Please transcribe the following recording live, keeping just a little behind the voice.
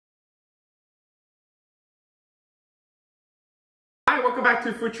welcome back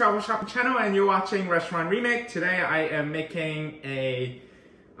to Food Travel Shopping channel, and you're watching Restaurant Remake. Today I am making a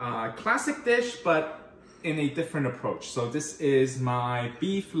classic dish, but in a different approach. So this is my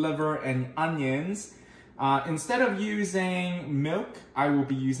beef liver and onions. Instead of using milk, I will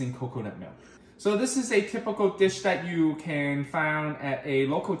be using coconut milk. So this is a typical dish that you can find at a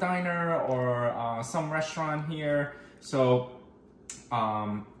local diner or some restaurant here. So,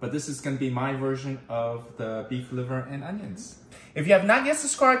 but this is going to be my version of the beef liver and onions. If you have not yet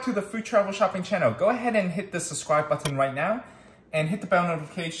subscribed to the Food Travel Shopping channel, go ahead and hit the subscribe button right now and hit the bell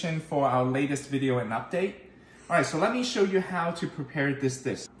notification for our latest video and update. Alright, so let me show you how to prepare this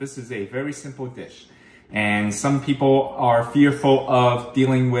dish. This is a very simple dish. And some people are fearful of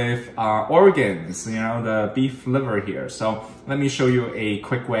dealing with organs, you know, the beef liver here. So let me show you a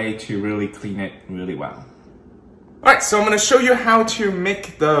quick way to really clean it really well. Alright, so I'm going to show you how to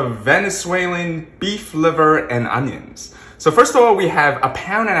make the Venezuelan beef liver and onions. So first of all, we have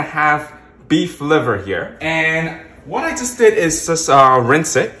 1.5 pounds beef liver here. And what I just did is just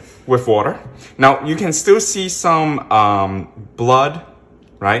rinse it with water. Now, you can still see some blood,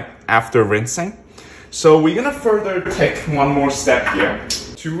 right, after rinsing. So we're gonna further take one more step here.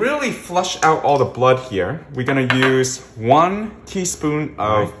 To really flush out all the blood here, we're gonna use 1 teaspoon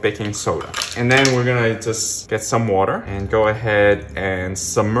of baking soda. And then we're gonna just get some water and go ahead and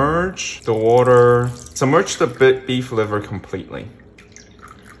submerge the beef liver completely.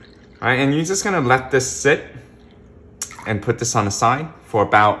 All right, and you're just gonna let this sit and put this on the side for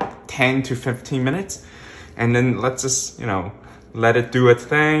about 10 to 15 minutes. And then let's just, you know, let it do its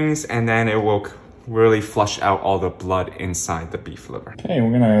things, and then it will really flush out all the blood inside the beef liver. Okay,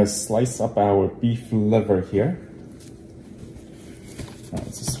 we're gonna slice up our beef liver here. I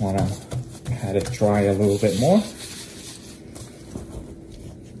just wanna let it dry a little bit more.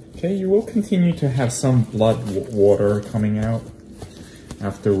 Okay, you will continue to have some blood water coming out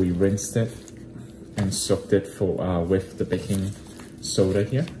after we rinsed it and soaked it with the baking soda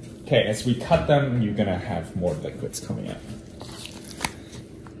here. Okay, as we cut them, you're gonna have more liquids coming out.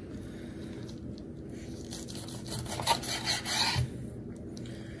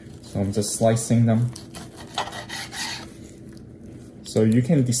 So I'm just slicing them. So you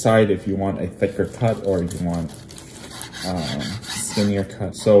can decide if you want a thicker cut or if you want skinnier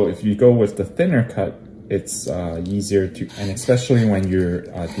cut. So if you go with the thinner cut, it's easier to, and especially when you're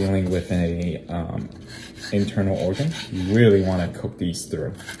dealing with a internal organ, you really want to cook these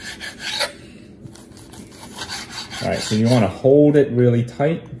through. All right, so you want to hold it really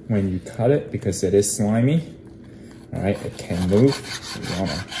tight when you cut it because it is slimy. All right, it can move, so you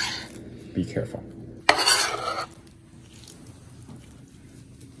want to be careful.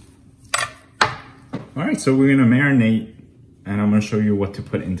 All right, so we're gonna marinate, and I'm gonna show you what to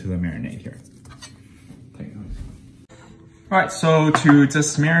put into the marinade here. All right, so to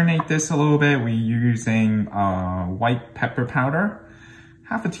just marinate this a little bit, we're using white pepper powder,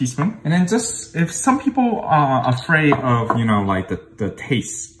 1/2 teaspoon. And then just, if some people are afraid of, you know, like the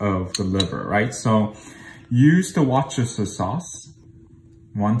taste of the liver, right? So use the Worcestershire sauce,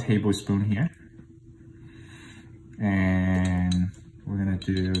 1 tablespoon here. And we're gonna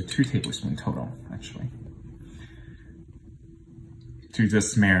do 2 tablespoons total, actually, to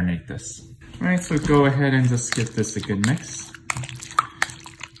just marinate this. All right, so go ahead and just give this a good mix.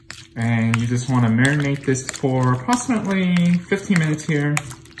 And you just wanna marinate this for approximately 15 minutes here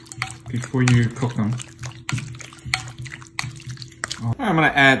before you cook them. I'm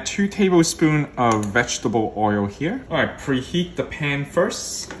gonna add 2 tablespoons of vegetable oil here. All right, preheat the pan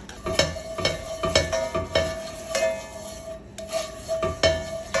first.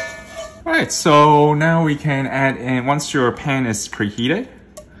 All right, so now we can add in, once your pan is preheated,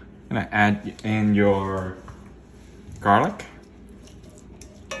 I'm gonna add in your garlic.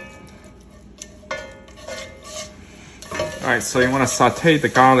 All right, so you wanna saute the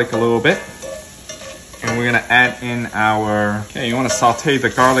garlic a little bit. And we're gonna add in our, okay, you wanna saute the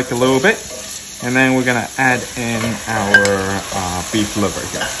garlic a little bit, and then we're gonna add in our beef liver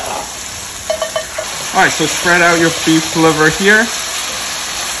here. All right, so spread out your beef liver here.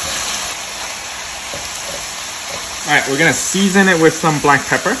 All right, we're gonna season it with some black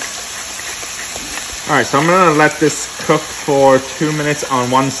pepper. All right, so I'm gonna let this cook for 2 minutes on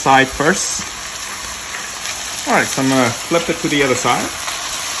one side first. All right, so I'm gonna flip it to the other side.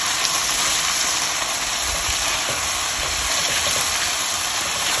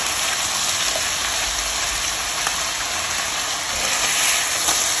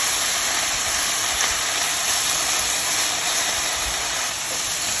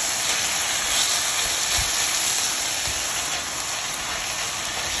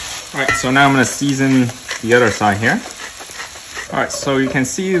 All right, so now I'm gonna season the other side here. All right, so you can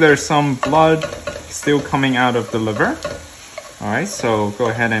see there's some blood still coming out of the liver. All right, so go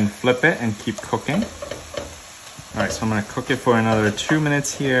ahead and flip it and keep cooking. All right, so I'm gonna cook it for another 2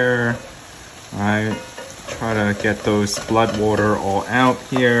 minutes here. All right, try to get those blood water all out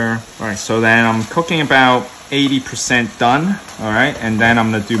here. All right, so then I'm cooking about 80% done. All right, and then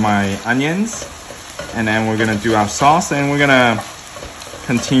I'm gonna do my onions, and then we're gonna do our sauce, and we're gonna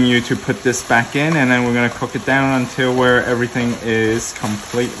continue to put this back in, and then we're gonna cook it down until where everything is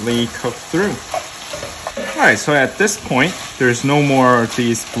completely cooked through. All right, so at this point, there's no more of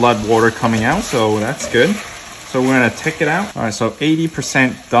these blood water coming out, so that's good. So we're gonna take it out. All right, so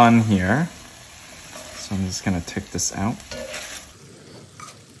 80% done here. So I'm just gonna take this out.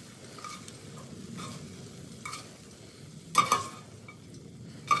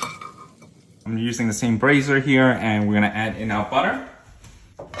 I'm using the same brazier here, and we're gonna add in our butter.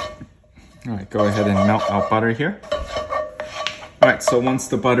 All right, go ahead and melt our butter here. All right, so once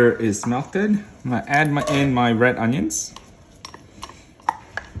the butter is melted, I'm gonna add in my red onions.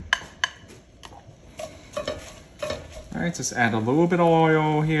 All right, just add a little bit of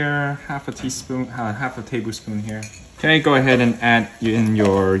oil here, half a tablespoon here. Okay, go ahead and add in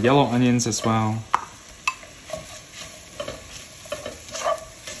your yellow onions as well.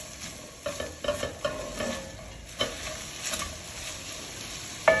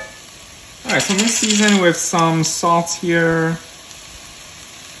 All right, so I'm gonna season with some salt here.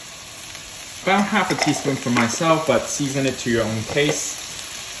 About half a teaspoon for myself, but season it to your own taste.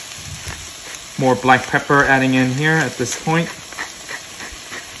 More black pepper adding in here at this point.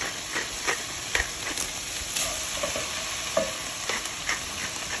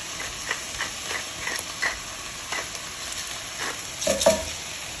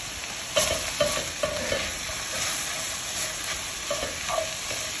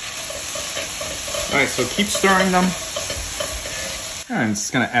 All right, so keep stirring them. And I'm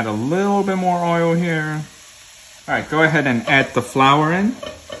just gonna add a little bit more oil here. All right, go ahead and add the flour in.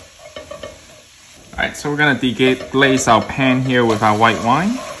 All right, so we're gonna deglaze our pan here with our white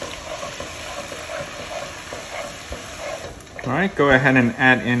wine. All right, go ahead and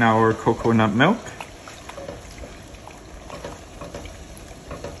add in our coconut milk.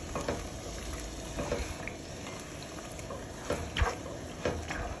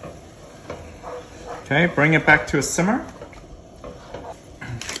 Okay, bring it back to a simmer.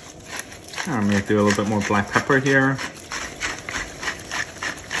 I'm gonna do a little bit more black pepper here.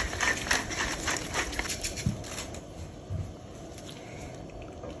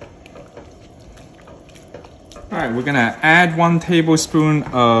 All right, we're gonna add 1 tablespoon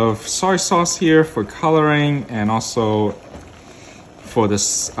of soy sauce here for coloring and also for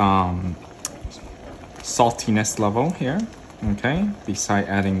this saltiness level here. Okay, beside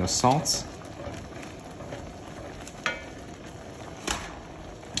adding the salt.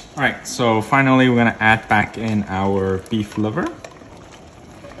 All right, so finally we're gonna add back in our beef liver.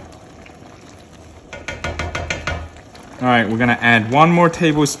 All right, we're gonna add 1 more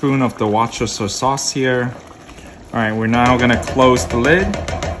tablespoon of the Worcestershire sauce here. All right, we're now gonna close the lid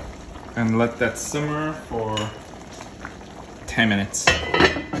and let that simmer for 10 minutes.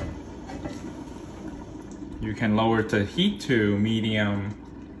 You can lower the heat to medium.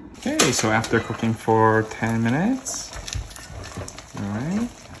 Okay, so after cooking for 10 minutes, all right.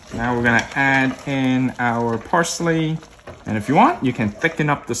 Now we're gonna add in our parsley. And if you want, you can thicken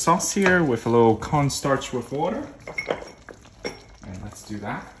up the sauce here with a little cornstarch with water. And let's do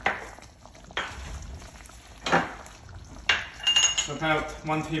that. So about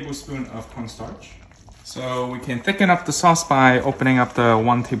 1 tablespoon of cornstarch. So we can thicken up the sauce by opening up the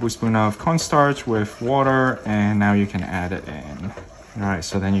 1 tablespoon of cornstarch with water, and now you can add it in. All right,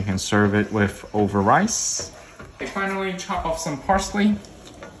 so then you can serve it with over rice. Okay, finally chop off some parsley.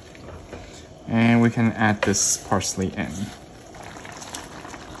 And we can add this parsley in.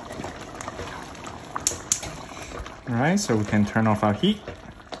 All right, so we can turn off our heat.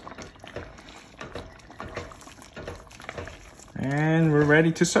 And we're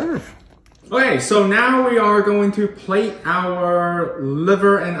ready to serve. Okay, so now we are going to plate our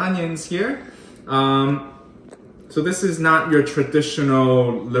liver and onions here. So this is not your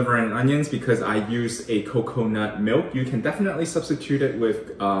traditional liver and onions because I use a coconut milk. You can definitely substitute it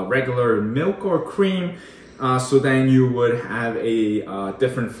with regular milk or cream, so then you would have a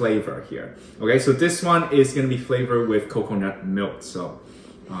different flavor here. Okay, so this one is gonna be flavored with coconut milk, so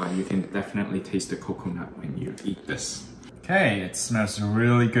you can definitely taste the coconut when you eat this. Okay, it smells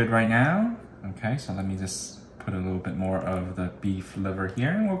really good right now. Okay, so let me just put a little bit more of the beef liver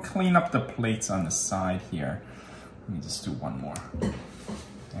here, and we'll clean up the plates on the side here. Let me just do 1 more.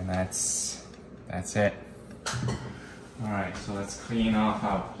 And that's it. Alright, so let's clean off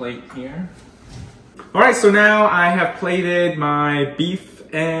our plate here. Alright, so now I have plated my beef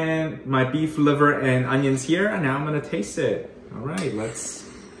liver and onions here, and now I'm gonna taste it. Alright, let's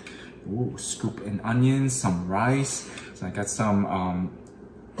scoop in onions, some rice. So I got some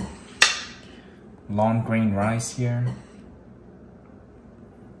long grain rice here.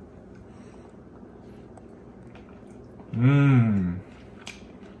 Mmm.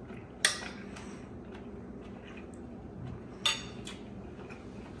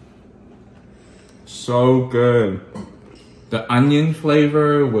 So good. The onion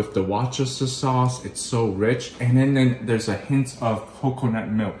flavor with the Worcestershire sauce, it's so rich. And then there's a hint of coconut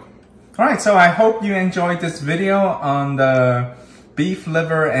milk. Alright, so I hope you enjoyed this video on the beef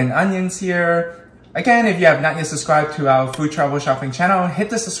liver and onions here. Again, if you have not yet subscribed to our food travel shopping channel, hit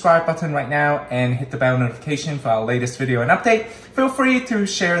the subscribe button right now and hit the bell notification for our latest video and update. Feel free to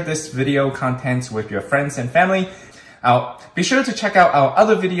share this video content with your friends and family. Be sure to check out our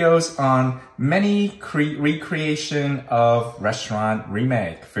other videos on many recreation of restaurant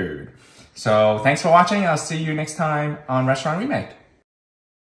remake food. So thanks for watching. I'll see you next time on Restaurant Remake.